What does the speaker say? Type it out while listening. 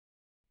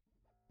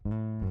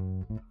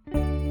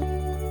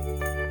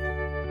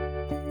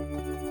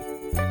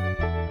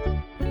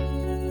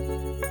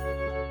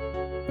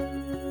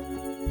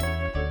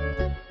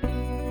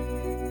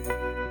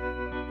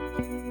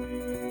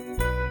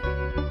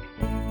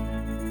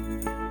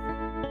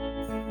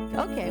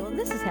Okay, well,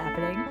 this is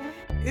happening.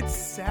 It's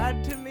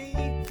sad to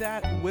me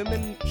that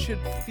women should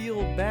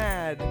feel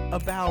bad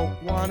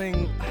about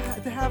wanting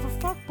to have a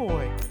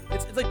fuckboy.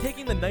 It's like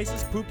taking the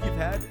nicest poop you've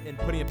had and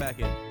putting it back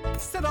in.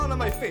 Sit on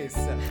my face.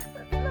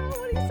 That's not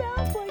what he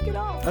sounds like at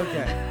all.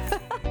 Okay.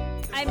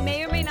 I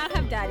may or may not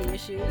have daddy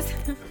issues.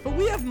 But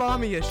we have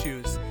mommy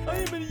issues. I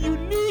am a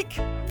unique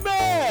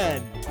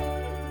man,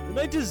 and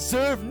I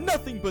deserve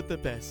nothing but the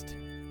best.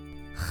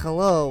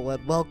 Hello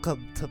and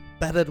welcome to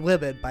Men and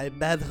Women by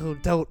Men Who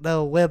Don't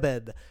Know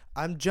Women.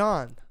 I'm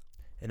John.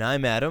 And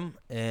I'm Adam,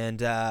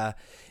 and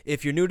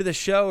if you're new to the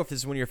show, if this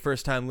is one of your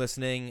first time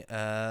listening,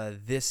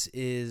 this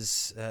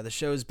is the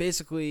show is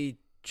basically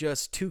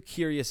just two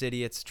curious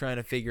idiots trying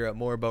to figure out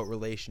more about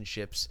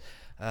relationships,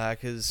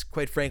 because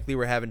quite frankly,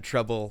 we're having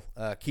trouble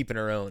keeping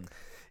our own.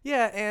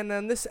 Yeah, and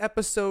on this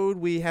episode,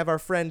 we have our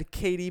friend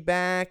Katie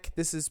back.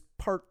 This is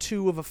part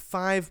 2 of a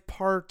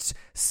 5-part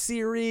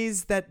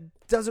series that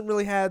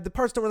the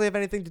parts don't really have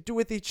anything to do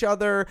with each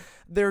other.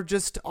 They're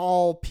just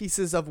all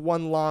pieces of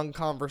one long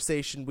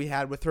conversation we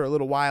had with her a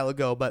little while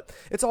ago, but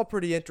it's all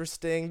pretty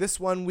interesting. This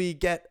one, we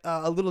get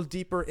a little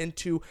deeper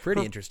into...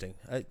 Interesting.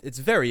 It's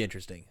very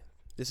interesting.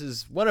 This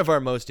is one of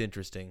our most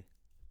interesting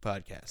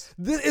podcasts.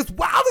 This is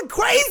wild and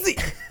crazy!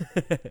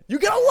 You're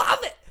gonna love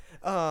it!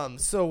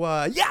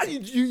 Yeah,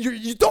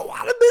 you don't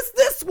want to miss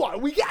this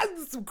one. We got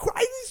some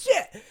crazy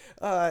shit.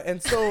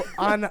 And so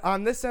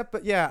on this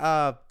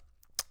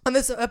on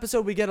this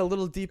episode, we get a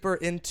little deeper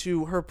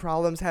into her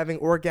problems having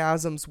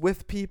orgasms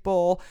with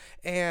people,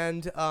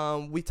 and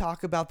we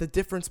talk about the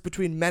difference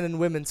between men and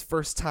women's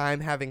first time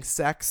having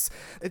sex.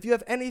 If you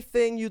have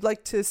anything you'd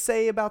like to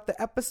say about the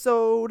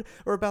episode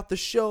or about the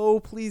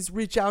show, please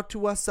reach out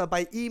to us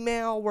by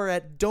email. We're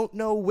at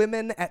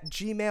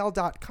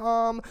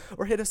don'tknowwomen@gmail.com,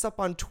 or hit us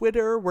up on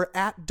Twitter. We're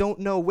at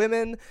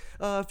don'tknowwomen.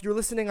 If you're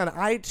listening on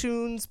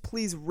iTunes,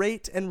 please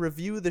rate and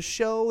review the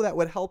show. That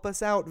would help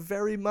us out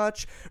very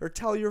much. Or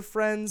tell your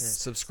friends.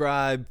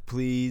 Subscribe,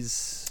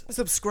 please.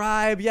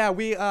 Subscribe, yeah.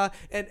 We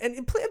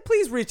and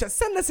please reach us.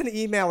 Send us an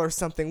email or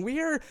something.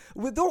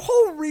 The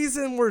whole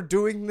reason we're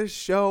doing this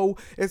show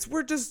is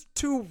we're just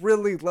two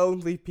really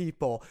lonely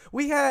people.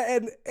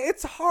 And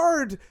it's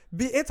hard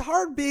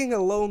being a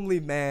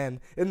lonely man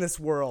in this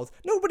world.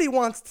 Nobody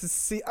wants to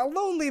see a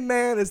lonely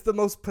man. Is the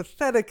most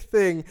pathetic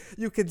thing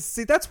you can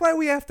see. That's why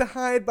we have to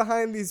hide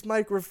behind these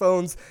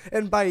microphones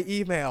and by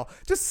email.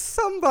 Just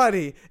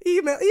somebody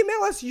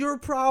email us your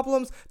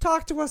problems.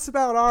 Talk to us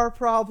about our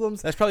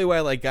problems. That's probably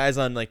why guys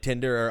on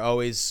Tinder are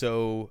always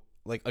so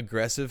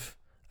aggressive,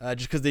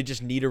 just because they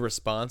just need a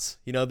response.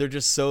 They're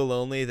just so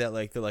lonely that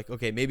they're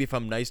okay, maybe if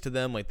I'm nice to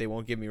them, they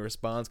won't give me a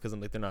response because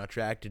they're not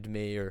attracted to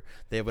me, or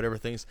they have whatever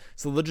things.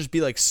 So they'll just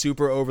be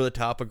super over the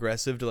top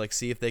aggressive to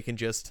see if they can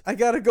just. I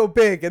gotta go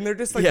big, and they're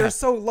just they're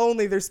so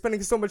lonely. They're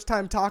spending so much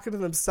time talking to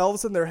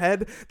themselves in their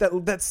head,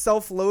 that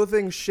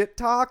self-loathing shit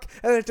talk,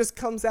 and it just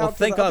comes out. Well,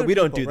 thank God we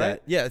don't do right?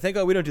 that. Yeah, thank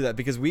God we don't do that,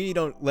 because we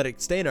don't let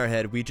it stay in our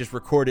head. We just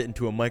record it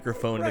into a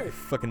microphone like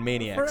fucking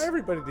maniacs for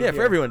everybody to hear. Yeah,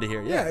 for everyone to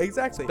hear. Yeah,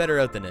 exactly. It's better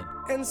out than in.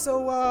 And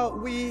so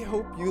we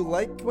hope you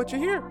like what you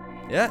hear.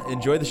 Yeah,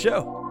 enjoy the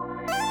show.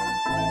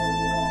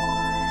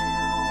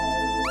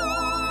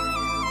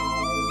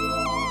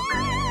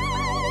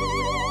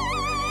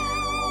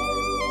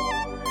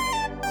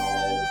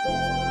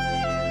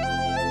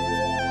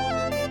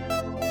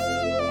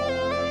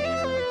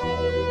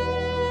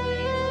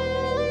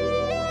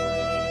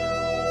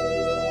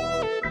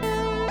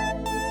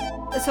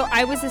 So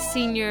I was a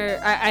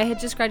senior. I had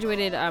just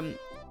graduated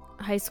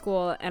high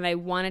school, and I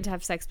wanted to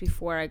have sex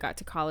before I got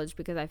to college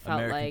because I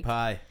felt American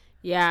Pie.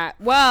 Yeah,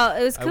 well,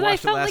 it was because I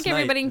felt like night.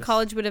 everybody in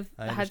college would have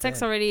had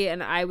sex already,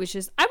 and I was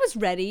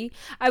ready.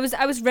 I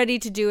was ready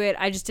to do it.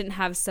 I just didn't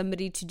have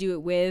somebody to do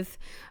it with.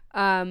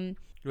 You're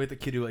like the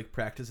kid who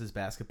practices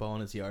basketball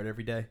in his yard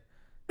every day.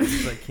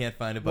 Just can't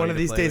find a buddy. One of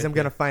these days, I'm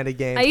gonna find a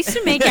game. I used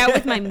to make out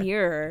with my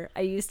mirror.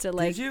 I used to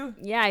Did you?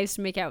 Yeah, I used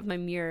to make out with my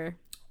mirror.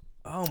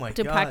 Oh my god!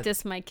 To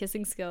practice my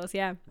kissing skills.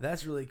 Yeah.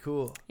 That's really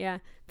cool. Yeah.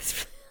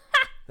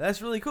 That's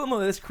really cool. No,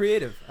 that's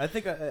creative. I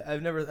think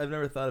I've never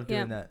thought of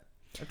doing that.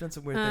 I've done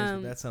some weird things,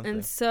 but that's something.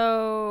 And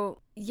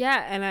so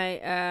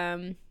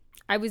and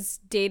I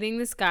was dating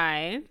this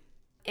guy,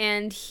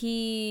 and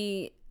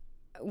he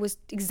was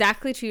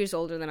exactly 2 years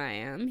older than I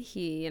am.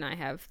 He and I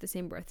have the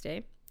same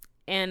birthday,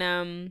 and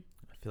I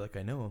feel like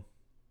I know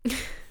him.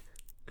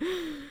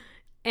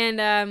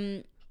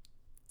 And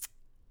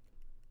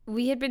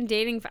we had been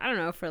dating for, I don't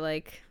know, for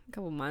a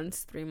couple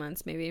months, 3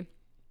 months maybe.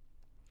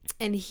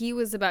 And he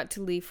was about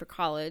to leave for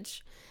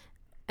college.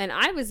 And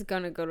I was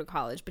going to go to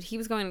college, but he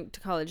was going to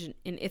college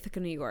in Ithaca,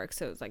 New York.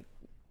 So it was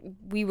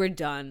we were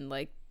done.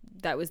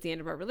 That was the end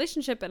of our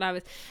relationship.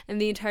 And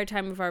the entire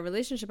time of our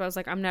relationship, I was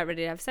like, I'm not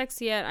ready to have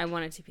sex yet. I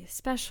want it to be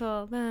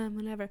special,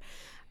 whatever.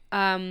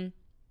 But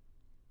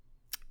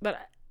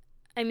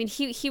I mean,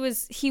 he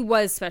was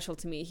special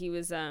to me. He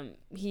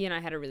and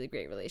I had a really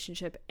great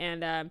relationship.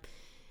 And,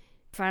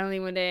 finally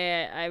one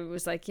day I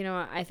was like,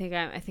 I think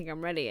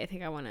I'm ready. I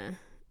think I want to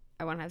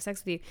have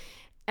sex with you.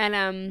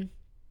 And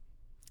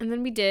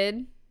then we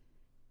did.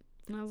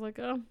 And I was like,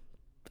 oh,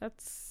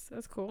 That's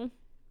cool.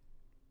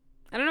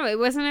 I don't know. It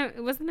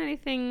wasn't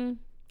anything.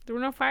 There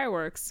were no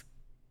fireworks.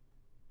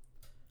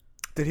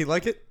 Did he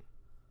like it?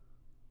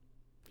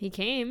 He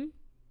came.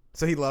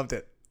 So he loved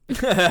it.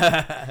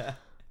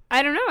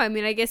 I don't know. I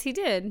mean, I guess he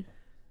did.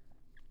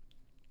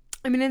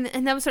 I mean,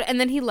 and that was and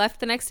then he left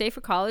the next day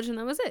for college, and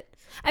that was it.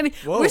 I mean,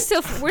 Whoa. we're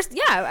still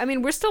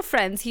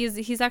friends.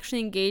 He's actually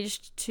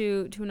engaged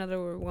to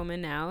another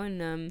woman now,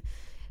 and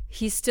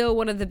he's still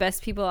one of the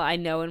best people I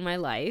know in my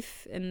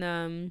life.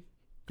 And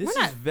this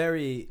is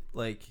very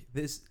like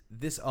this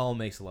all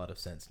makes a lot of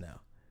sense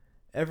now.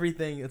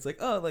 Everything, it's like,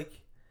 oh,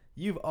 like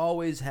you've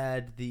always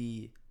had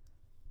the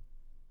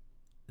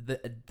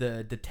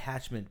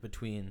detachment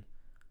between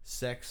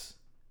sex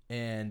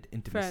and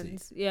intimacy.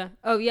 friends, yeah.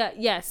 Oh yeah,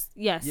 yes,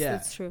 Yeah,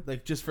 that's true.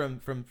 Like just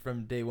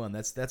from day one.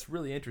 That's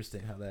really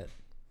interesting how that.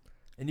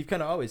 And you've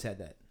kind of always had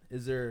that.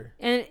 Is there?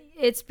 And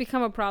it's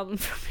become a problem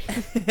for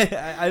me.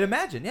 I'd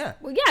imagine, yeah.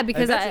 Well, yeah,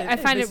 because I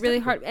find it it's really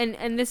difficult. hard,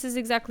 and this is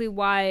exactly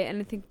why. And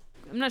I think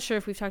I'm not sure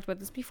if we've talked about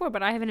this before,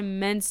 but I have an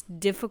immense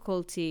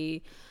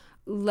difficulty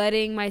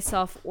letting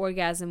myself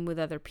orgasm with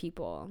other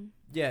people.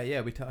 Yeah,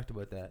 we talked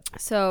about that.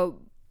 So,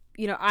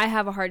 I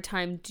have a hard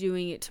time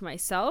doing it to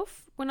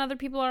myself when other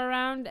people are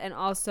around, and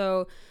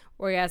also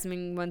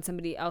orgasming when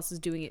somebody else is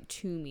doing it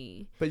to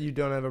me. But you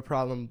don't have a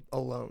problem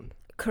alone.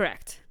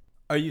 Correct.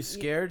 Are you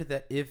scared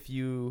that if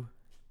you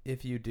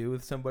do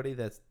with somebody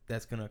that's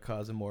gonna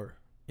cause a more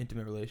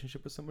intimate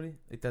relationship with somebody,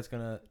 like that's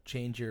gonna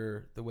change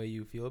the way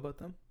you feel about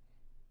them?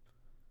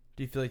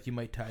 Do you feel like you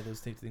might tie those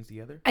things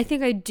together? I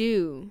think I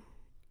do.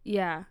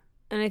 Yeah.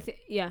 And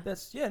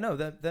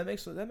That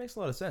makes a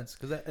lot of sense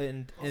because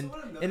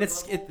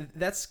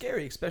that's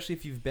scary, especially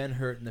if you've been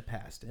hurt in the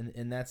past,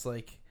 and that's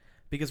like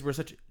because we're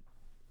such.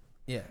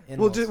 Yeah.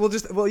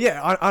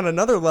 On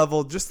another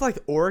level, just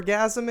like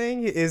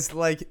orgasming is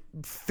like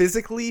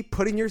physically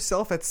putting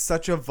yourself at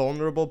such a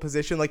vulnerable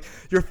position. Like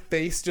your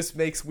face just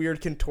makes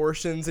weird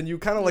contortions, and you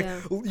kind of like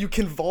you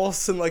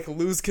convulse and like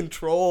lose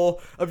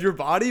control of your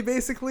body.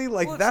 Basically,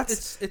 like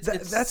that's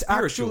spiritual.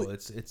 actually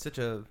it's such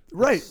a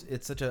right.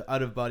 It's such a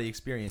out of body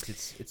experience.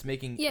 It's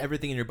making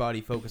everything in your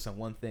body focus on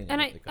one thing.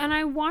 And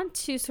I want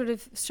to sort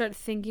of start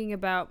thinking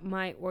about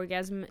my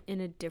orgasm in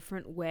a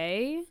different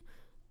way.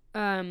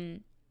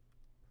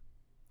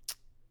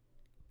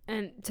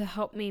 And to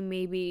help me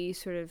maybe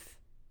sort of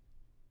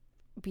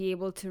be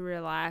able to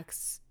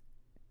relax.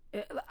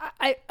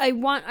 I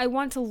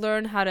want to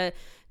learn how to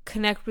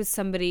connect with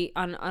somebody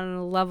on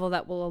a level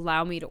that will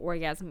allow me to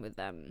orgasm with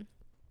them.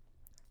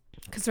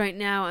 Because right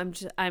now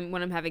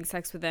when I'm having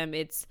sex with them,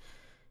 it's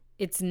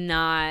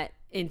not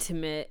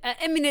intimate.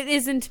 I mean, it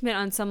is intimate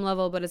on some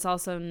level, but it's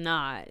also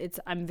not.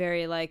 I'm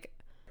very like.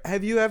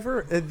 Have you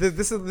ever?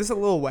 This is a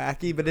little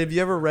wacky, but have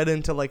you ever read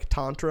into like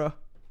tantra?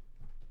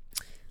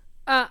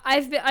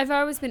 I've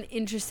always been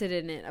interested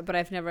in it, but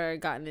I've never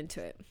gotten into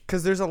it.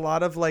 Because there's a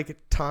lot of like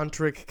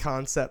tantric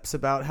concepts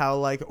about how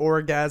like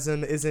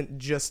orgasm isn't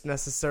just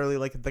necessarily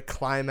like the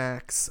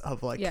climax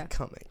of like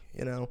coming.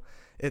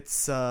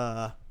 It's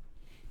a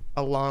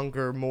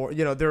longer, more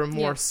there are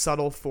more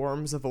subtle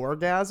forms of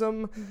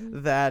orgasm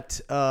that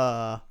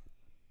I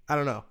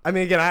don't know. I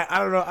mean, again,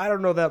 I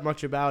don't know that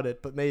much about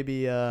it, but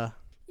maybe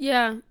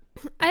yeah.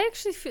 I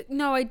actually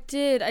I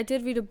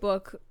did read a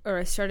book, or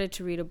I started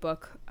to read a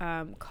book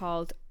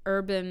called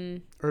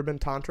Urban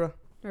Tantra.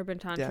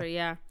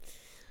 Yeah.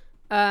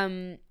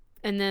 And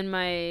then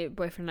my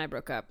boyfriend and I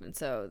broke up, and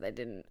so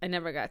I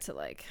never got to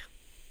like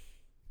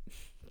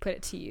put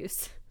it to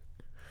use.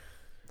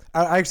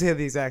 I actually had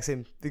the exact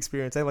same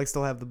experience. I like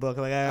still have the book.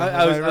 Like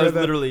I was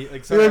literally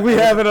like, sorry, we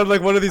have it on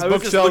like one of these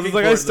bookshelves. It's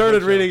like I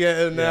started reading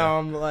it, and Yeah. now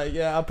I'm like,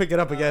 I'll pick it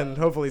up again,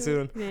 hopefully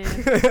soon.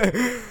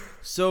 Yeah.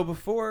 So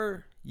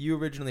before you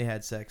originally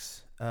had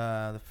sex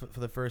for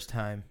the first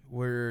time,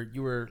 were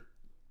you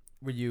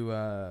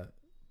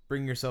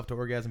bringing yourself to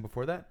orgasm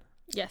before that?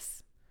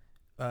 Yes.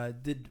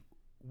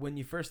 When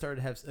you first started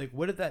to have like,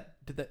 did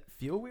that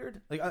feel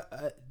weird? Like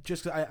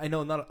just 'cause I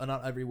know not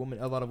every woman,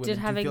 a lot of women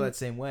do feel that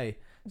same way.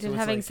 Did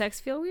having sex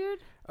feel weird?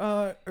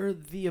 Or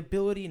the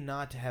ability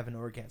not to have an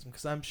orgasm,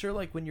 because I'm sure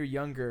like when you're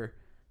younger,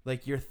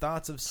 like your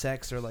thoughts of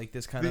sex are like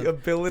this kind of the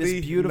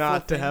ability this beautiful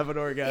not thing. to have an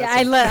orgasm. Yeah,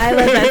 I let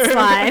that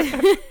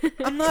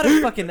slide. I'm not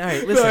a fucking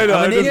alright. Listen, No, I know,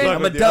 I'm an just idiot. fucking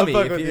I'm a with you. dummy.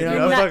 I'm fucking with you.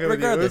 I'm fucking with you.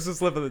 Regardless, It's a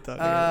slip of the tongue.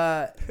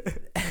 I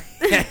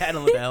don't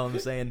know what the hell I'm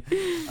saying.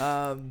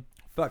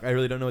 Fuck, I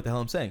really don't know what the hell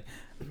I'm saying.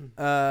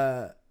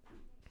 My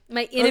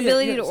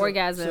inability to so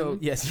orgasm.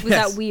 yes, Was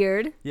that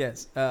weird?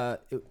 Yes,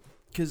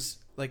 because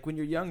like when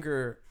you're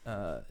younger,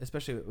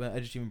 especially when I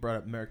just even brought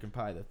up American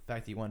Pie, the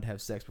fact that you wanted to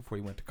have sex before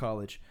you went to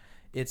college,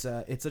 it's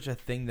such a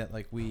thing that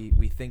like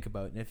we think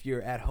about. And if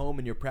you're at home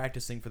and you're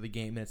practicing for the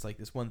game, and it's like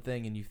this one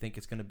thing, and you think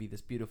it's going to be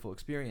this beautiful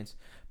experience,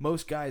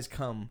 most guys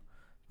come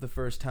the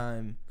first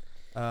time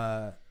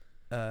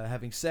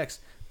having sex,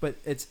 but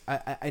it's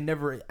I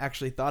never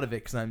actually thought of it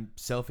because I'm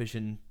selfish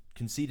and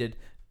conceited,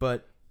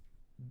 but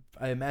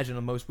I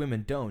imagine most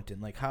women don't,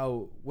 and like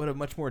what a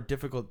much more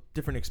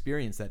different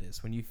experience that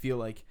is when you feel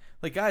like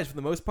guys, for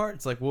the most part,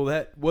 it's like, well,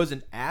 that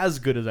wasn't as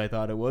good as I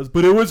thought it was,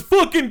 but it was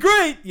fucking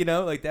great, you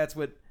know, like that's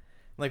what,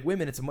 like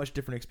women, it's a much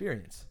different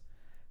experience.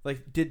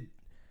 Like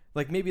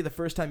maybe the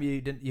first time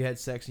you had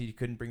sex and you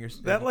couldn't bring your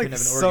That like couldn't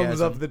have an sums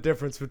orgasm. up the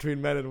difference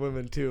between men and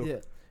women too. Yeah.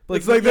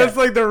 It's like that's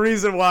like the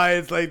reason why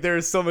it's like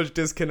there's so much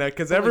disconnect,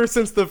 because ever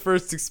since the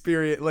first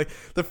experience, like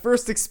the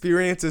first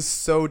experience is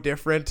so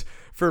different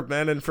for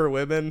men and for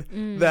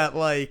women that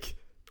like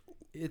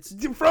it's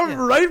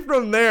right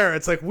from there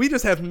it's like we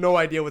just have no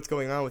idea what's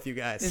going on with you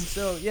guys. And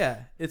so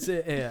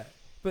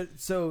but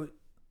so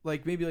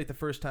like maybe like the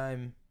first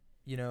time,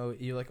 you know,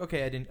 you're like,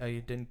 okay, I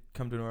didn't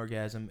come to an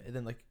orgasm, and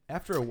then like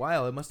after a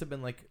while it must have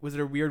been like, was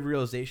it a weird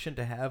realization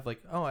to have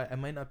like, oh, I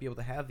might not be able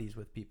to have these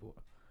with people?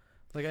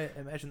 Like I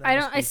imagine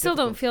that I still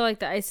don't feel like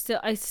that. I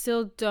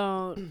still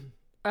don't.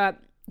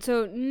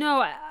 So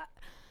no.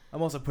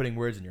 I'm also putting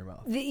words in your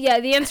mouth. The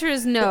answer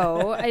is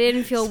no. I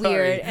didn't feel Sorry.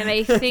 weird, and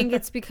I think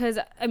it's because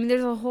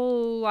there's a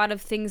whole lot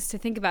of things to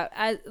think about.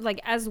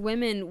 As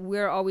women,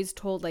 we're always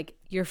told like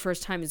your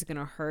first time is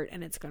gonna hurt,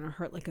 and it's gonna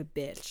hurt like a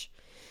bitch.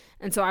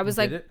 And so I was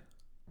Did it?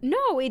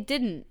 no, it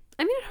didn't.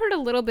 I mean, it hurt a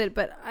little bit,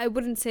 but I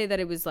wouldn't say that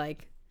it was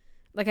like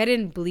I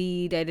didn't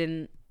bleed.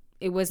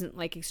 It wasn't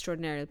like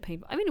extraordinarily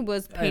painful. I mean, it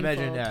was painful. I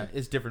imagine,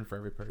 it's different for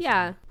every person.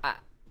 Yeah.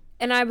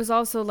 And I was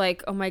also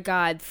like, oh my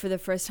God, for the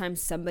first time,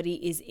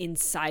 somebody is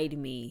inside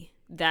me.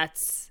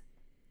 That's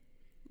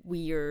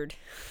weird,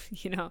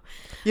 you know?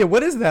 Yeah,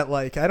 what is that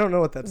like? I don't know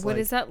what that's like. What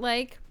is that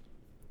like?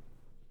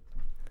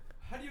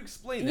 How do you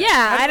explain that?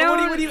 Yeah, I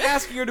don't. What are you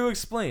asking her to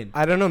explain?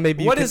 I don't know.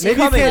 Maybe What you is can,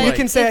 maybe you coming can, you like?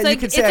 can say it's like, you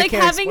can it's say I like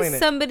can't having explain it.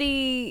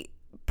 somebody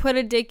put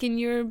a dick in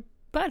your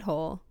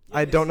butthole.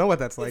 I don't know what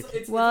that's like.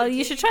 Well,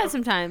 you should try it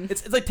sometime.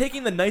 It's like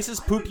taking the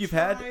nicest poop you've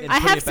had and I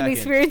putting have it some back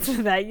experience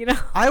with that, you know?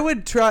 I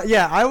would try.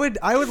 Yeah, I would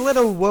let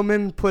a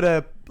woman put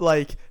a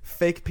like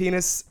fake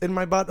penis in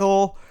my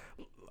butthole,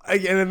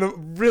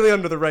 again, really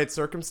under the right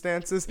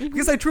circumstances.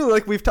 Because I truly,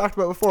 like we've talked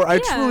about before, I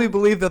truly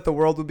believe that the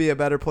world would be a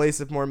better place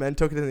if more men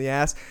took it in the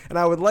ass, and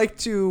I would like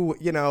to,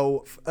 you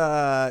know,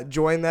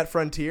 join that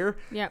frontier.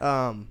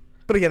 Yeah.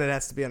 But again, it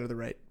has to be under the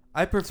right.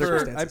 I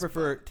prefer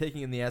circumstances.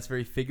 taking in the ass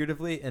very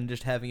figuratively and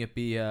just having it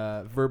be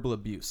verbal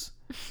abuse.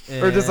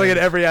 Or just like in And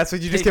every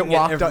aspect, you just get taking it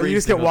walked. every You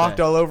just get single walked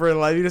day. all over in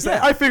life. You just say,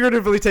 Yeah. "I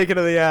figuratively take it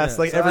to the ass," Yeah,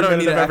 like so I every don't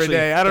minute need of to every actually,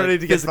 day. I don't like, need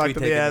to get physically fucked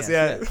in the take ass.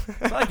 Yeah.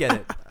 So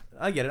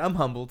I get it. I'm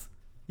humbled.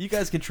 You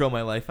guys control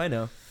my life. I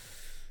know.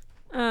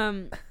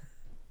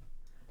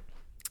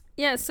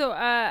 Yeah, so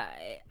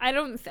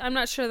I'm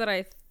not sure that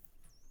I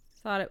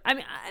thought it. I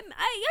mean,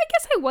 I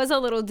guess I was a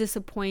little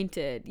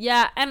disappointed.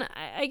 Yeah, and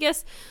I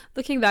guess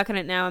looking back on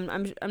it now,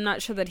 I'm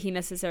not sure that he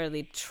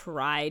necessarily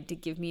tried to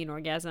give me an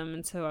orgasm,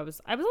 and so I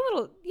was a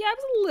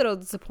little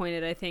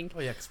disappointed, I think. Oh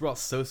yeah, because we're all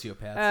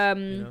sociopaths.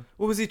 You know?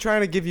 What was he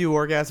trying to give you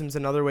orgasms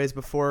in other ways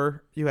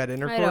before you had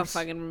intercourse? I don't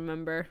fucking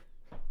remember.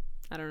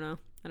 I don't know.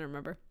 I don't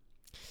remember.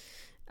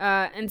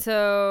 And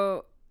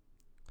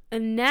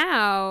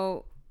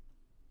now,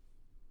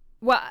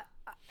 well,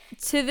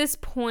 to this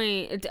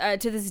point,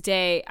 to this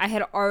day, I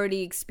had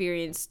already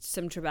experienced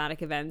some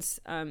traumatic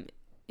events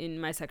in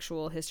my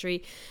sexual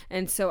history,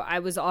 and so I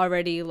was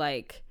already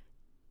like,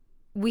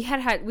 we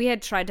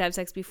had tried to have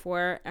sex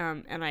before,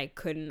 and I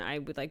couldn't. I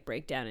would like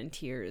break down in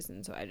tears,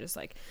 and so I just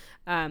like,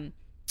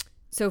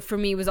 so for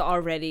me, it was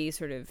already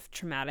sort of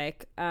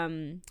traumatic.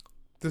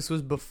 This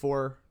was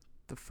before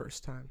the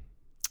first time.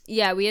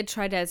 Yeah, we had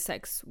tried to have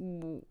sex,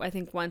 I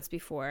think, once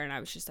before, and I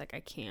was just like, I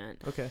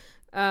can't. Okay.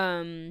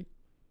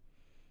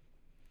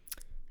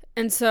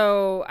 And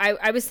so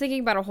I was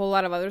thinking about a whole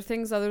lot of other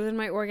things other than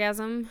my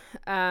orgasm.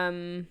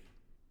 And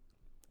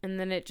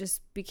then it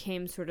just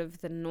became sort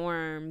of the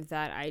norm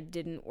that I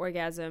didn't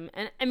orgasm.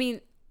 And I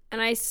mean,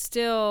 and it's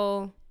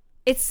still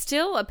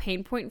a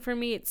pain point for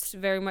me. It's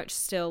very much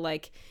still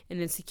like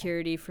an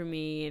insecurity for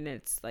me. And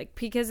it's like,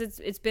 because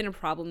it's been a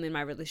problem in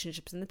my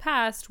relationships in the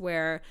past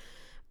where,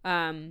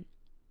 I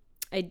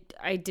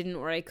didn't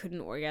or I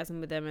couldn't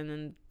orgasm with him, and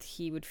then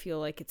he would feel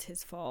like it's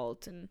his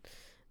fault, and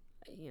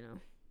you know,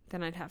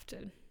 then I'd have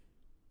to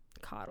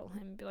coddle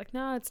him and be like,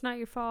 no, it's not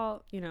your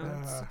fault, you know,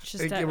 it's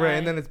just that right.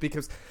 And then it's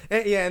because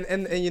and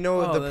you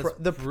know,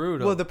 the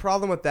brutal. Well, the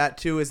problem with that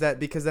too is that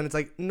because then it's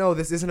like, no,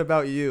 this isn't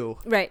about you.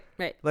 right,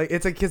 Like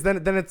it's like, because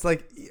then it's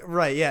like,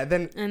 right, yeah,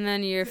 then and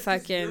then you're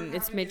fucking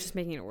just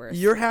making it worse.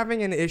 You're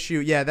having an issue,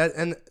 yeah,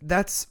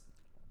 that's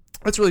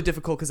really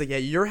difficult because, like, yeah,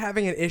 you're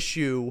having an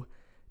issue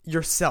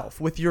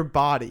yourself with your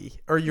body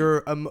or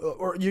your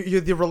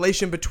the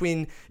relation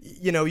between,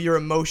 you know, your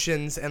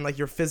emotions and like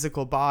your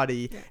physical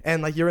body,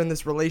 and like you're in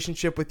this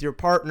relationship with your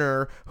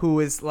partner who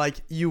is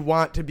like, you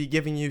want to be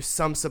giving you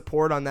some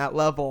support on that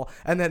level,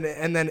 and then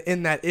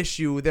in that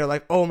issue they're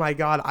like, oh my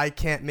God, I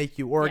can't make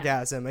you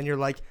orgasm, and you're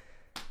like,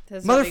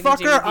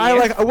 motherfucker,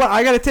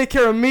 I gotta take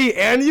care of me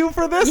and you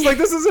for this? Like,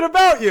 this isn't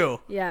about you.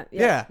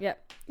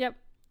 Yep,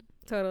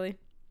 totally.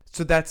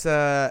 So that's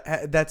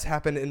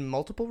happened in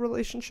multiple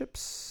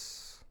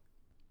relationships?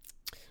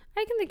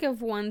 I can think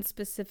of one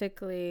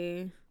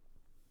specifically.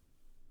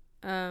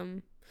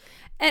 And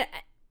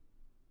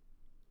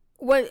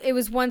what it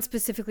was one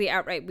specifically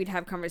outright, we'd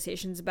have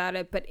conversations about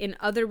it, but in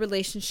other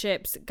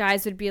relationships,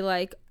 guys would be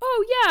like,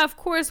 "Oh yeah, of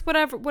course,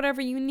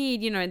 whatever you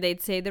need,"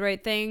 they'd say the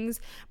right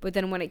things, but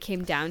then when it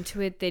came down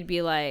to it, they'd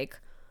be like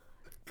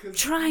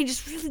really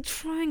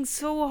trying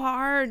so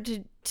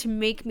hard to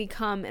make me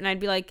come, and I'd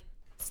be like,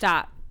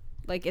 "Stop."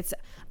 Like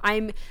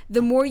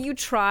the more you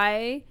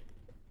try,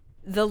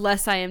 the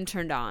less I am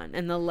turned on,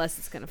 and the less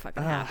it's gonna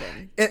fucking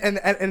happen.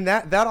 And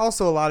that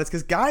also a lot is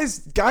because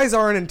guys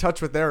aren't in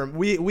touch with their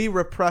we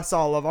repress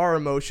all of our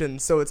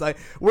emotions, so it's like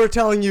we're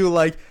telling you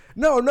like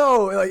no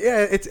like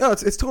yeah it's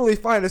totally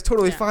fine, it's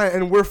totally fine,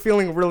 and we're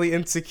feeling really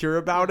insecure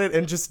about it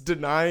and just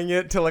denying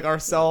it to like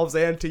ourselves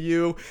and to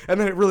you, and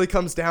then it really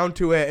comes down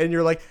to it, and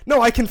you're like,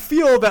 no, I can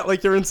feel that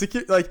like you're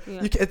insecure, like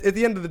you can, at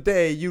the end of the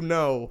day you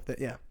know that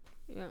yeah.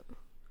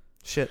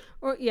 Shit.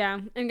 Or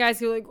and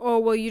guys go like, "Oh,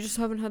 well, you just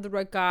haven't had the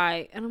right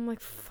guy," and I'm like,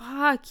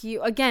 "Fuck you."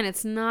 Again,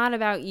 it's not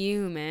about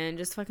you, man.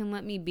 Just fucking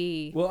let me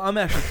be. Well, I'm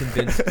actually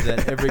convinced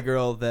that every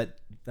girl that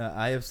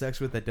I have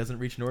sex with that doesn't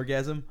reach an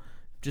orgasm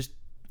just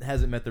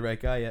hasn't met the right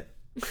guy yet.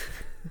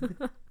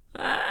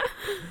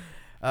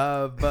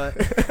 But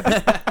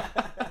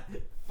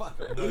fuck,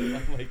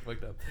 I'm like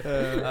fucked up.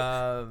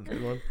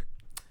 Good one.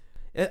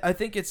 I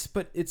think it's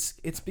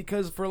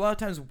because for a lot of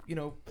times,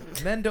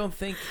 men don't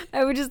think.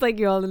 I would just like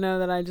you all to know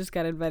that I just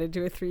got invited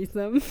to a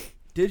threesome.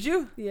 Did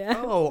you?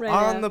 Yeah. Oh, right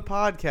on now. the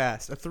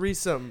podcast, a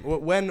threesome.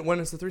 When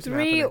is the threesome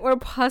 3 happening? or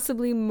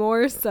possibly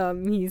more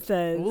some, he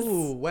says.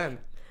 Ooh, when?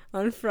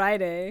 On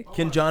Friday.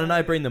 Can John and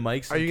I bring the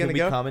mics? Are you can gonna we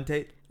go?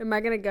 commentate? Am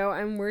I gonna go?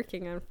 I'm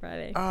working on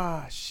Friday.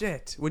 Ah,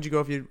 shit. Would you go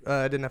if you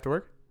didn't have to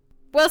work?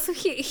 Well, so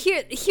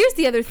here's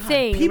the other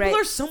thing. People right?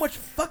 are so much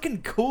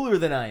fucking cooler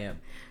than I am.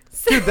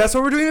 Dude, that's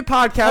why we're doing the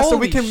podcast, so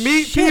we Holy can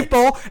meet shit.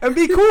 people and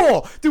be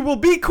cool. Dude, we'll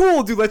be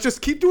cool, dude. Let's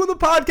just keep doing the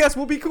podcast.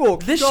 We'll be cool.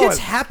 Keep This going. shit's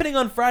happening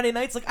on Friday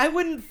nights. Like, I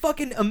wouldn't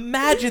fucking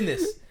imagine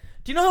this.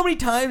 Do you know how many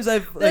times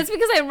I've... That's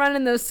because I run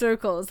in those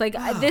circles. Like,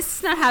 this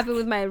does not happen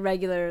with my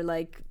regular,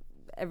 like,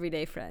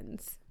 everyday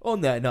friends. Oh,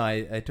 no,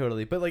 I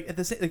totally... But, like, at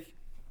the same... Like,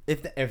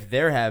 if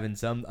they're having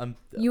some...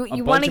 You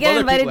a want bunch to of get other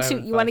invited people to...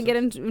 having You want to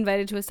fun, get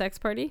invited to a sex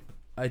party?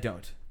 I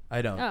don't.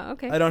 Oh,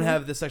 okay. I don't cool.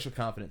 have the sexual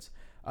confidence.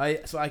 I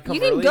come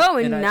You can early go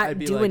and I'd not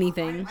be do like,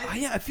 anything.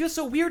 I feel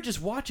so weird just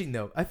watching,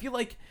 though. I feel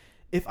like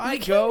if I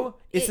can- go,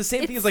 it's the same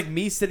thing it's- as, like,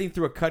 me sitting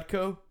through a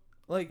Cutco,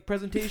 like,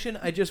 presentation.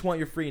 I just want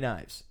your free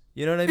knives.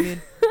 You know what I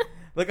mean?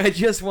 Like, I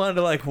just wanted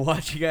to, like,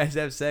 watch you guys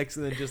have sex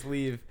and then just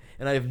leave,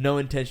 and I have no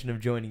intention of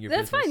joining your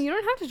That's business. fine. You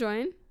don't have to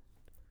join.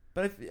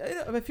 But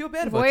I feel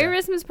bad about that.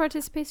 Voyeurism is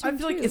participation. I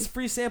feel like too. it's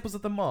free samples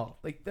at the mall.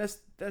 Like, that's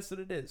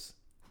what it is.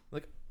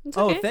 Like, It's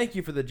oh, okay. thank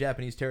you for the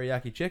Japanese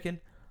teriyaki chicken.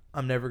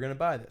 I'm never going to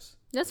buy this.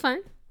 That's fine.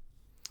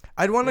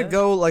 I'd want to Yeah.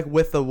 go, like,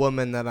 with a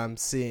woman that I'm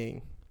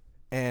seeing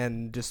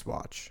and just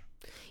watch.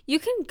 You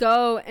can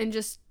go and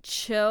just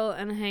chill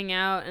and hang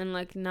out and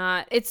like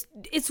not. It's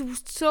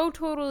so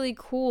totally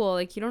cool.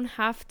 Like you don't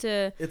have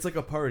to It's like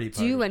a party.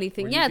 do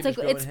anything. where Yeah, you it's can like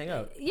just go it's and hang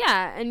out.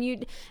 yeah,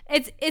 and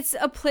it's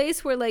a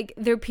place where like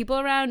there are people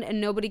around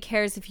and nobody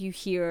cares if you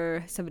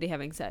hear somebody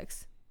having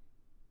sex.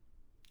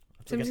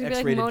 It's like Somebody's an gonna be, like,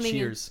 X-rated moaning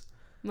Cheers.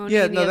 Moaning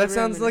Yeah, in the no, other that room,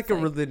 sounds and like it's a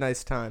really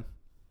nice time.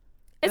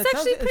 It's That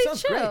actually sounds- pretty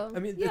sounds great. chill. I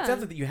mean, yeah. it sounds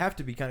like that you have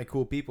to be kind of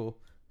cool people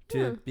to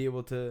Yeah. be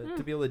able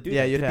to be able to do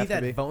Yeah, that. you'd to have be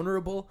to that be.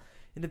 vulnerable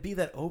and to be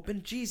that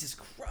open. Jesus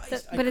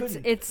Christ! I But it's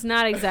couldn't. it's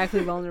not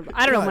exactly vulnerable.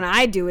 I don't know, God. when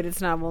I do it, it's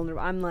not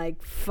vulnerable. I'm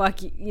like,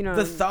 fuck you, you know.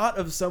 The thought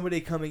of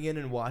somebody coming in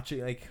and watching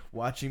me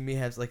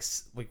have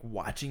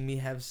watching me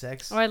have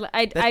sex. Or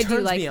I that do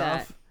turns like me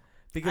that. off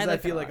because I I,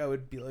 like feel that a like lot. I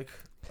would be like,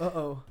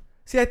 uh-oh.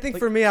 See, I think Like-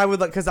 for me, I would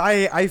like because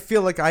I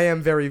feel like I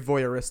am very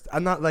voyeurist.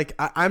 I'm not like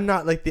I'm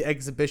not like the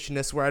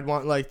exhibitionist where I'd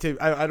want like to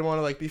I'd want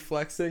to like be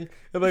flexing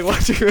and like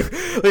watching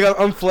like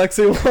I'm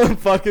flexing while I'm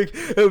fucking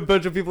and a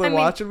bunch of people are I mean-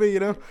 watching me. You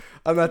know,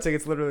 I'm not saying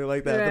it's literally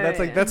like that, but that's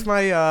Right, like that's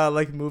my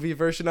like movie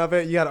version of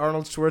it. You got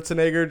Arnold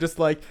Schwarzenegger just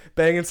like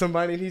banging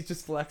somebody and he's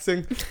just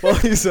flexing while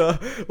he's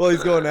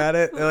going at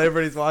it and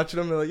everybody's watching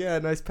him. They're like, yeah,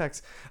 nice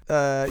pecs.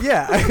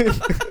 Yeah.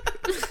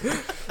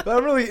 But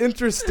I'm really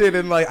interested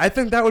in like I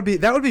think that would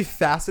be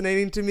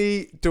fascinating to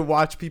me to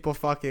watch people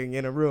fucking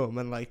in a room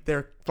and like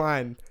they're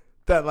fine.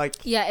 That like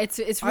Yeah, it's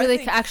I really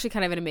think- actually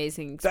kind of an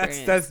amazing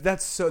experience.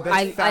 that's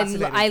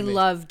fascinating. I to me.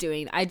 love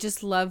doing. I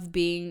just love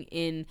being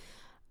in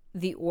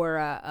the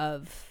aura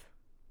of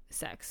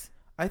sex.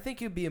 I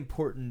think it'd be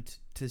important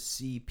to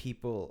see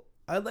people.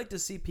 I'd like to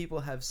see people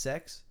have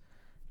sex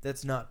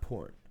that's not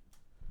porn.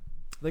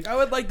 Like I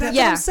would like to. That's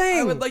what I'm Yeah. saying.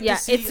 I would like Yeah,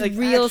 to see it's like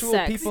real actual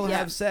sex, people yeah.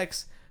 have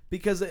sex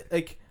because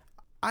like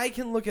I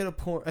can look at a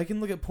porn. I can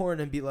look at porn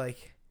and be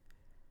like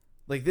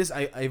this.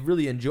 I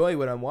really enjoy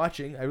what I'm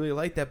watching. I really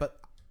like that, but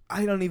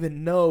I don't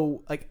even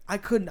know. Like I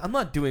couldn't. I'm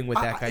not doing what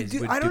that guy.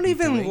 Dude, would I don't be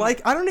even doing.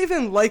 like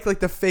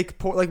the fake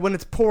porn like when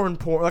it's porn.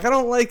 Like I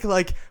don't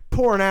like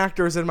porn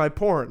actors in my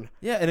porn.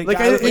 Yeah, and a Like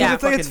guy with, yeah.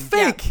 it's like it's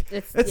fucking fake. Yeah,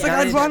 It's it's- like yeah.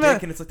 I'd want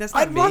dick, and it's like, that's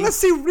not I'd want me. to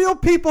see real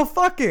people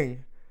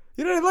fucking.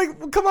 You know,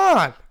 like come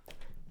on.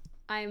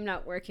 I am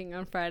not working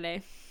on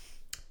Friday.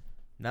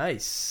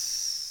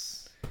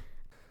 Nice.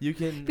 You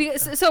can.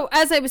 Because, so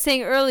as I was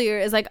saying earlier,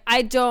 is like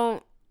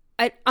on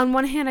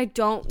one hand, I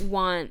don't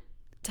want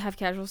to have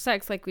casual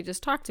sex like we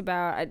just talked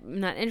about. I'm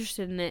not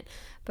interested in it.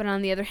 But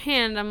on the other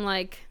hand, I'm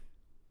like,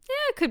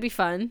 yeah, it could be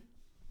fun.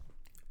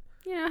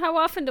 You know, how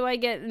often do I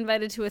get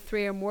invited to a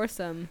 3 or more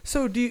some?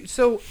 So do you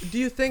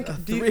think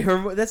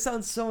that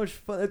sounds so much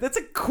fun. That's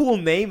a cool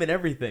name and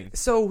everything.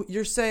 so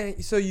you're saying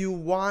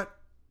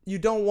you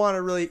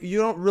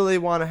don't really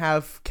want to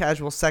have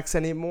casual sex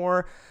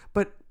anymore,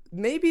 but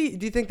maybe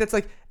do you think that's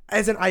like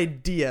as an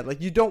idea,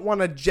 like you don't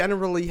want to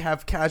generally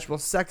have casual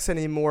sex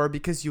anymore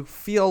because you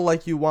feel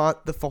like you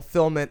want the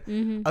fulfillment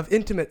of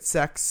intimate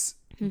sex,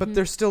 but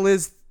there still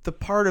is the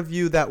part of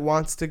you that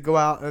wants to go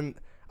out and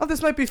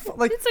this might be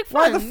like, It's like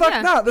why fun. the fuck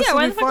yeah. not? This yeah, would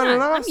why be the fuck fun and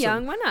not? awesome. I'm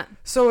young. Why not?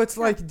 So it's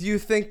like, do you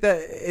think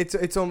that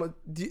it's almost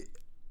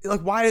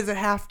like why does it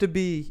have to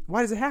be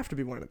one of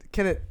the,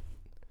 can it?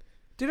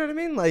 Do you know what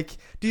I mean? Like,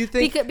 do you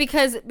think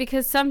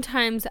because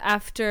sometimes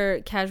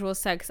after casual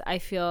sex, I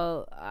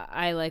feel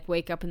I like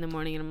wake up in the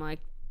morning and I'm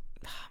like,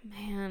 oh,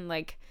 man,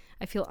 like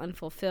I feel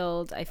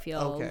unfulfilled. I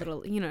feel a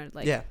little, you know,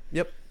 like yeah,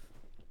 yep.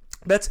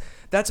 That's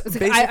it's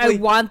basically like I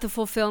want the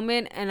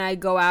fulfillment, and I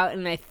go out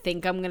and I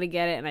think I'm gonna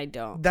get it, and I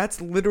don't.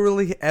 That's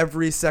literally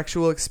every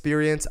sexual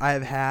experience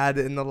I've had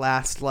in the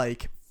last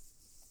like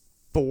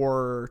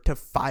 4 to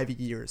 5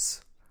 years.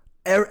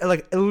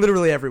 Like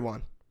literally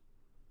everyone.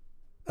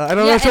 I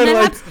don't know.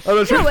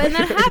 And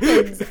that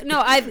happens.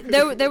 No,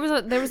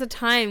 there was a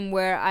time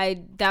where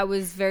I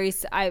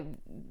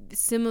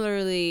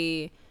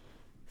similarly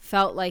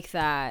felt like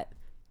that.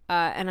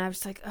 And I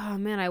was like, oh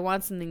man, I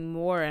want something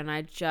more. And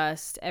I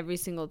just, every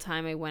single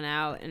time I went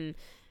out and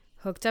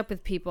hooked up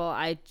with people,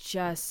 I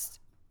just,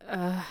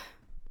 it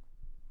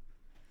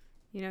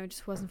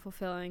just wasn't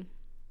fulfilling.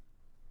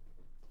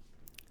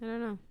 I don't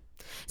know.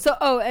 So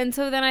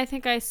then I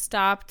think I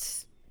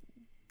stopped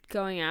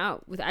going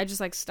out I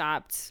just like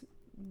stopped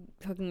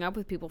hooking up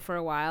with people for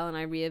a while, and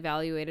I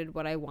reevaluated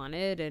what I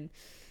wanted and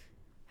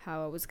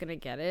how I was going to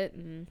get it.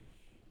 And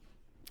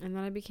then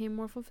I became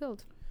more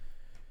fulfilled.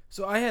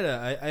 So I had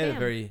a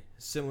very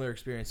similar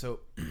experience. So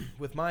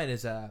with mine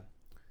is I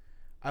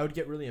would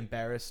get really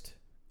embarrassed,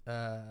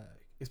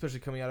 especially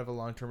coming out of a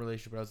long-term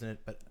relationship where I was in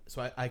it. But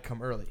so I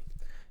come early,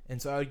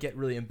 and so I would get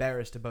really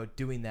embarrassed about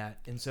doing that.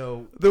 And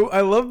so I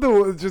love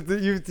you said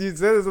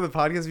this on the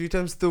podcast a few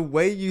times. The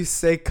way you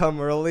say "come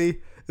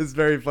early" is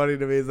very funny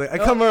to me. It's like I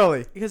come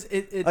early because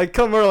I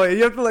come early. And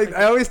you have to like.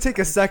 I always take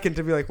a second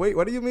to be like, wait,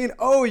 what do you mean?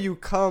 Oh, you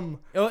come.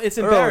 Oh, it's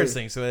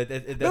embarrassing. So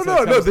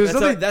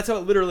that's how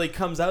it literally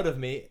comes out of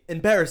me,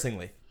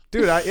 embarrassingly,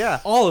 dude.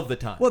 Yeah, all of the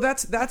time. Well,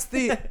 that's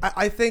the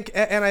I think,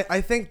 and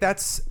I think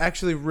that's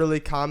actually really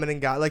common in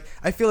guys. Like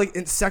I feel like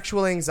in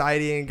sexual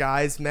anxiety in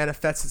guys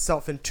manifests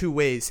itself in 2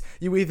 ways.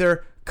 You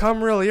either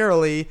come really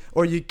early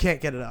or you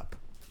can't get it up.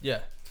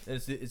 Yeah,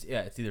 it's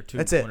either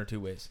one or 2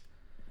 ways.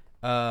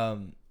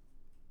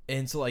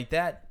 And so like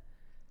that,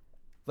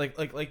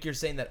 like you're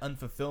saying, that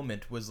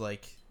unfulfillment was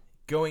like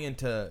going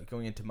into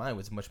mine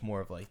was much more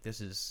of like,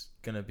 this is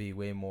gonna be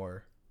way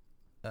more.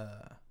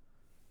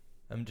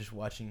 I'm just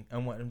watching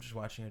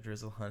a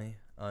drizzle honey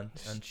on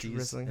cheese.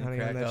 Drizzling and honey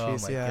crack. on that Oh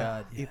cheese. my Yeah.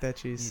 god! Eat that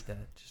cheese. Eat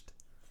that.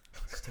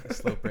 Just take a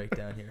slow break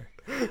down here.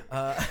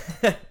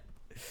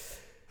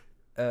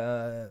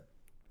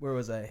 Where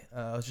was I?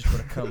 I was just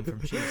going to come from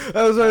cheese.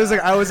 I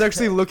was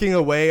actually looking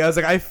away. I was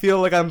like, I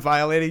feel like I'm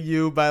violating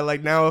you by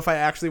like now. If I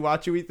actually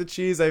watch you eat the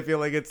cheese, I feel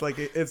like it's like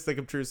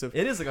obtrusive.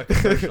 It is like a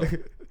commercial,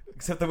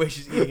 except the way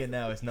she's eating it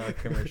now is not a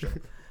commercial.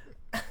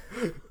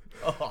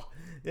 Oh,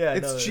 yeah,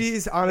 it's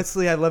cheese.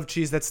 Honestly, I love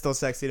cheese. That's still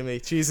sexy to me.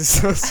 Cheese is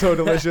so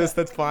delicious.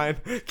 That's fine.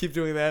 Keep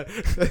doing that.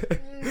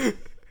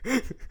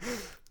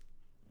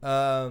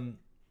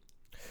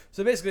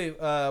 So basically,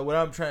 what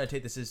I'm trying to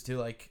take this is to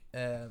like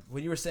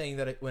when you were saying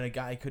that when a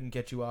guy couldn't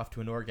get you off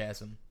to an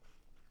orgasm,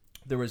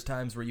 there was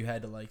times where you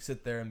had to like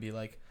sit there and be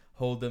like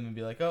hold them and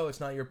be like, oh, it's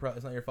not your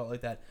fault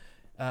like that.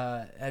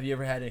 Have you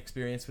ever had an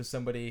experience with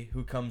somebody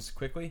who comes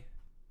quickly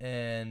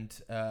and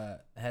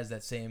has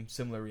that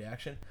similar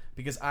reaction?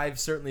 Because I've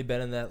certainly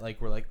been in that,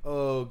 like, we're like,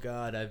 oh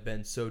god, I've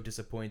been so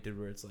disappointed,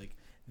 where it's like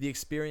the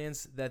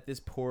experience that this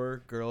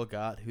poor girl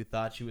got who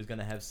thought she was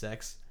gonna have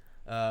sex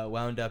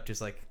wound up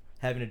just like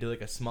having to do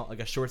like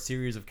a short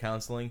series of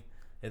counseling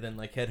and then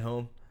like head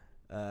home.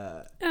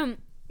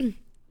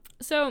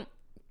 So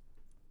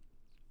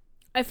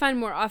I find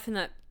more often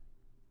that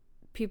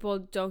people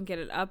don't get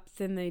it up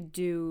than they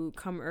do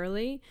come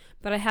early,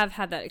 but I have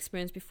had that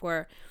experience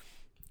before.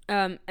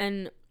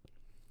 And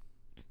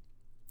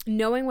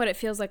knowing what it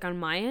feels like on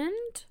my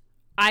end,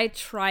 I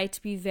try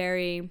to be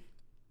very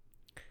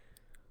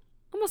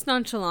almost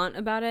nonchalant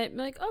about it.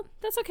 Like, oh,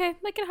 that's okay.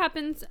 Like, it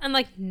happens. And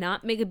like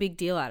not make a big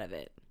deal out of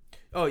it.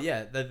 Oh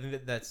yeah,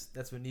 that's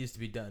what needs to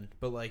be done.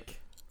 But like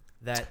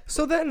that.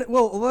 So then,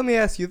 well, let me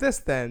ask you this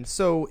then.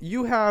 So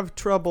you have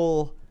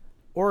trouble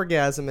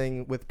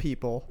orgasming with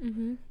people.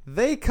 Mm-hmm.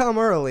 They come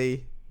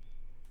early.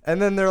 And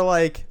then they're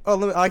like,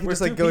 "Oh, I can We're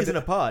just like two go." peas in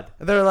a pod.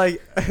 They're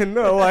like,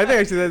 "No, I think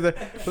actually they're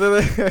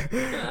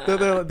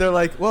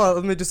like, well,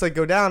 let me just like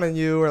go down on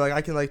you, or like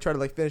I can like try to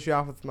like finish you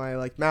off with my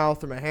like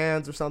mouth or my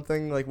hands or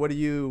something. Like, what do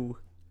you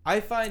I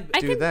find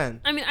do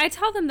then?" I mean, I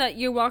tell them that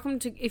you're welcome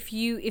to if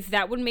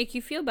that would make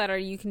you feel better,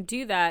 you can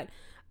do that.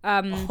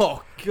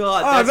 oh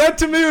god, Oh, that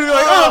to me would be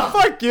like, "Oh,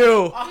 fuck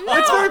you."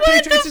 It's very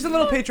it's just a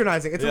little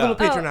patronizing. It's a Yeah. little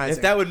Oh. patronizing.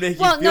 if that would make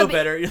you Well, no, feel but-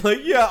 better, you're like,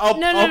 yeah, I'll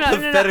No,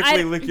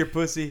 pathetically I- lick your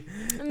pussy.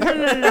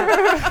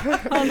 No.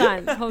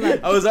 Hold on.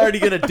 I was already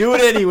gonna do it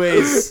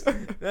anyways.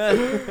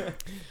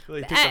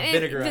 Really took some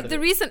vinegar out of The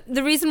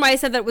it. reason why I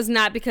said that was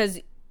not because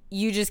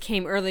you just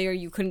came earlier,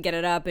 you couldn't get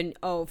it up, and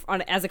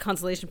as a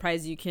consolation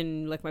prize, you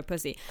can lick my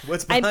pussy.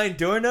 What's behind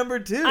door number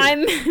 2? I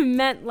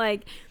meant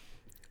like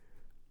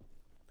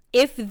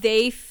if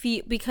they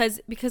feel because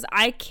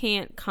I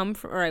can't come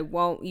from, or I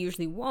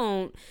usually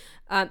won't.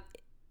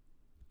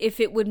 If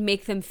it would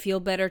make them feel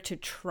better to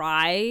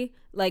try,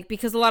 like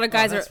because a lot of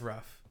guys that's are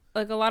rough.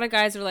 like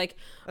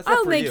That's not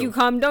I'll for make you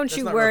come, don't That's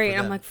you not rough worry. for And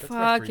I'm them. like, That's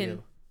rough for fucking.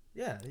 you.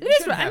 Yeah, It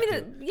is. I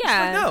mean,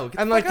 yeah. No, get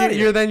the And fuck like outta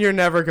here. you're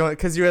never going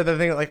because you're the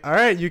thing like, all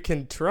right, you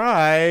can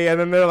try, and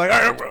then they're like, all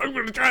right, I'm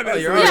gonna try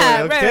this. you're And Yeah,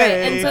 you're right, like, right.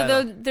 okay. And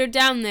so they're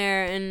down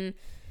there, and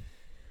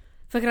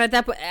fucking at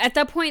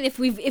that point, if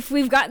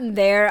we've gotten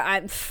there,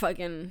 I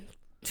fucking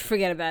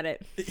forget about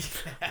it.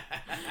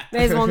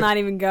 May as well not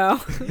even go.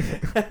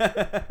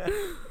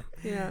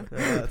 Yeah.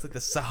 It's like the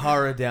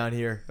Sahara down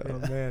here. Oh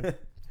man.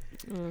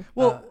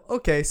 Well,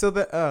 okay, so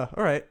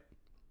all right.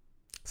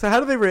 So how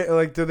do they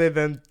like? Do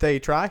they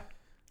try?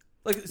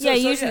 Like, Yeah,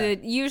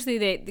 usually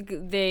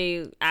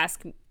they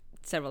ask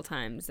several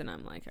times, and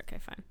I'm like, okay,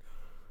 fine.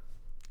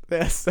 They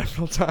asked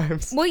several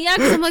times. Well, yeah,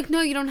 because I'm like,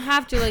 no, you don't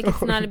have to. Like,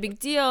 it's not a big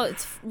deal.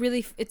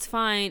 It's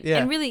fine. Yeah.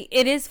 And really,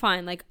 it is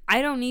fine. Like,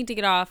 I don't need to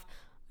get off.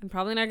 I'm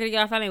probably not gonna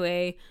get off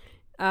anyway.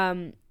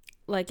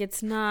 Like,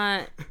 it's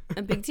not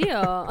a big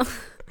deal.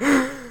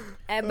 But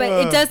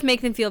it does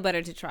make them feel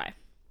better to try.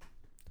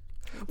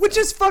 Which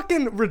is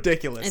fucking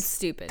ridiculous. It's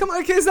stupid. Come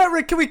on, is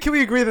that can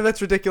we agree that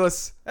that's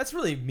ridiculous? That's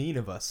really mean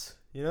of us.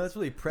 You know, that's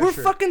really pressure. We're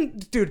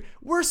fucking dude.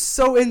 We're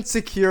so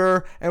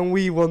insecure, and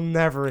we will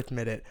never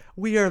admit it.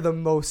 We are the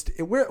most.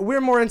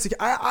 We're more insecure.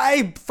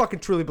 I fucking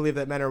truly believe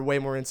that men are way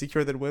more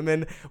insecure than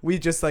women. We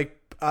just like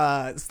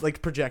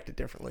project it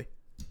differently.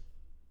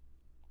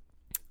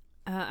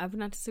 I would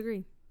not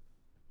disagree.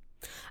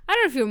 I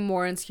don't know if you're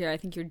more insecure. I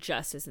think you're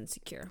just as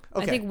insecure.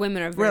 Okay. I think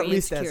women are We're very at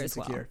least insecure as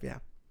insecure. as well. Yeah.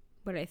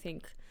 But I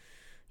think,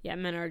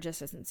 men are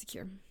just as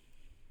insecure.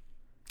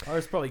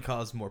 Ours probably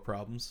caused more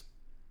problems.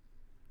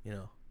 You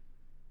know,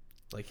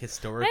 like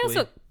historically. I also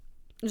Our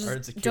just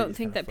insecurity's don't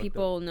think kinda that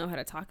people know how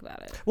to talk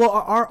about it. Well,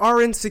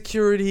 our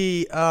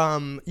insecurity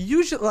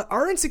usually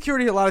our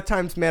insecurity a lot of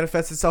times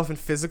manifests itself in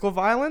physical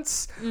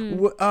violence,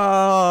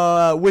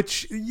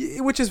 which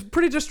is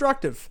pretty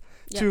destructive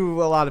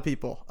to a lot of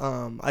people.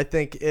 I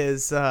think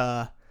is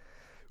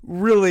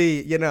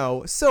really,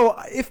 so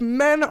if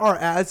men are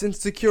as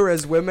insecure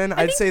as women,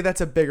 I'd say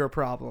that's a bigger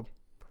problem.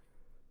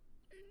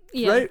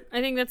 Yeah, right?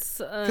 I think that's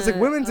Because like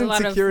women's a lot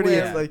of insecurity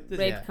where is like,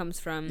 rape comes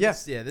from.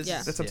 yes, Yeah, this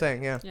is that's what I'm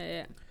saying. Yeah,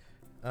 Yeah.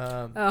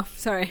 Um, Oh,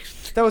 sorry.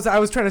 I was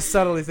trying to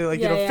subtly say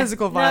like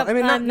physical violence. I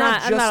mean,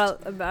 not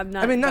just. I'm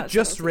not. I mean, not that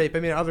just subtle. rape. I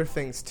mean, other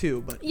things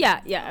too. But Yeah,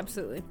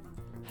 absolutely.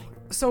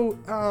 so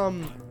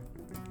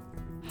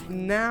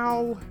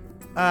now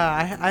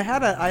I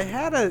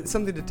had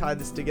something to tie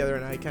this together,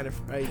 and I'm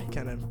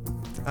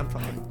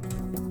fine.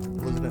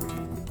 Losing it.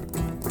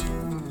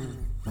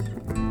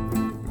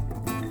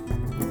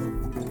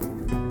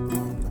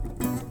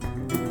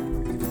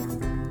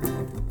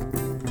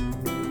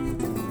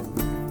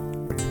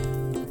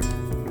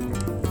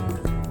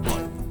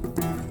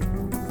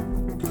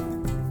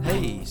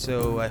 Hey,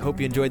 so I hope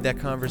you enjoyed that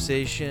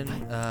conversation.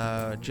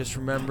 Just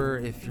remember,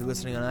 if you're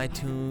listening on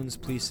iTunes,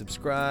 please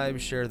subscribe,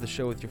 share the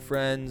show with your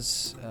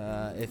friends.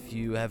 If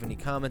you have any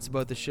comments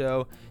about the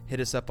show, hit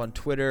us up on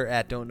Twitter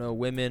at Don't Know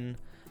Women.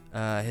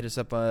 Hit us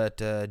up at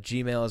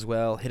Gmail as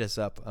well. Hit us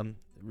up. I'm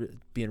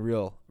being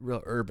real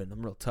urban.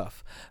 I'm real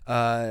tough.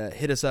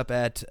 Hit us up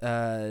at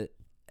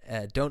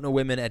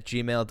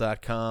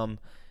don'tknowwomen@gmail.com.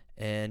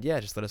 And yeah,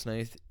 just let us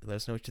know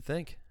what you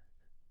think.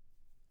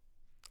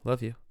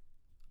 Love you.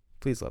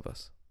 Please love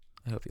us.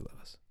 I hope you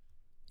love us.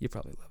 You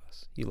probably love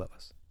us. You love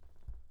us.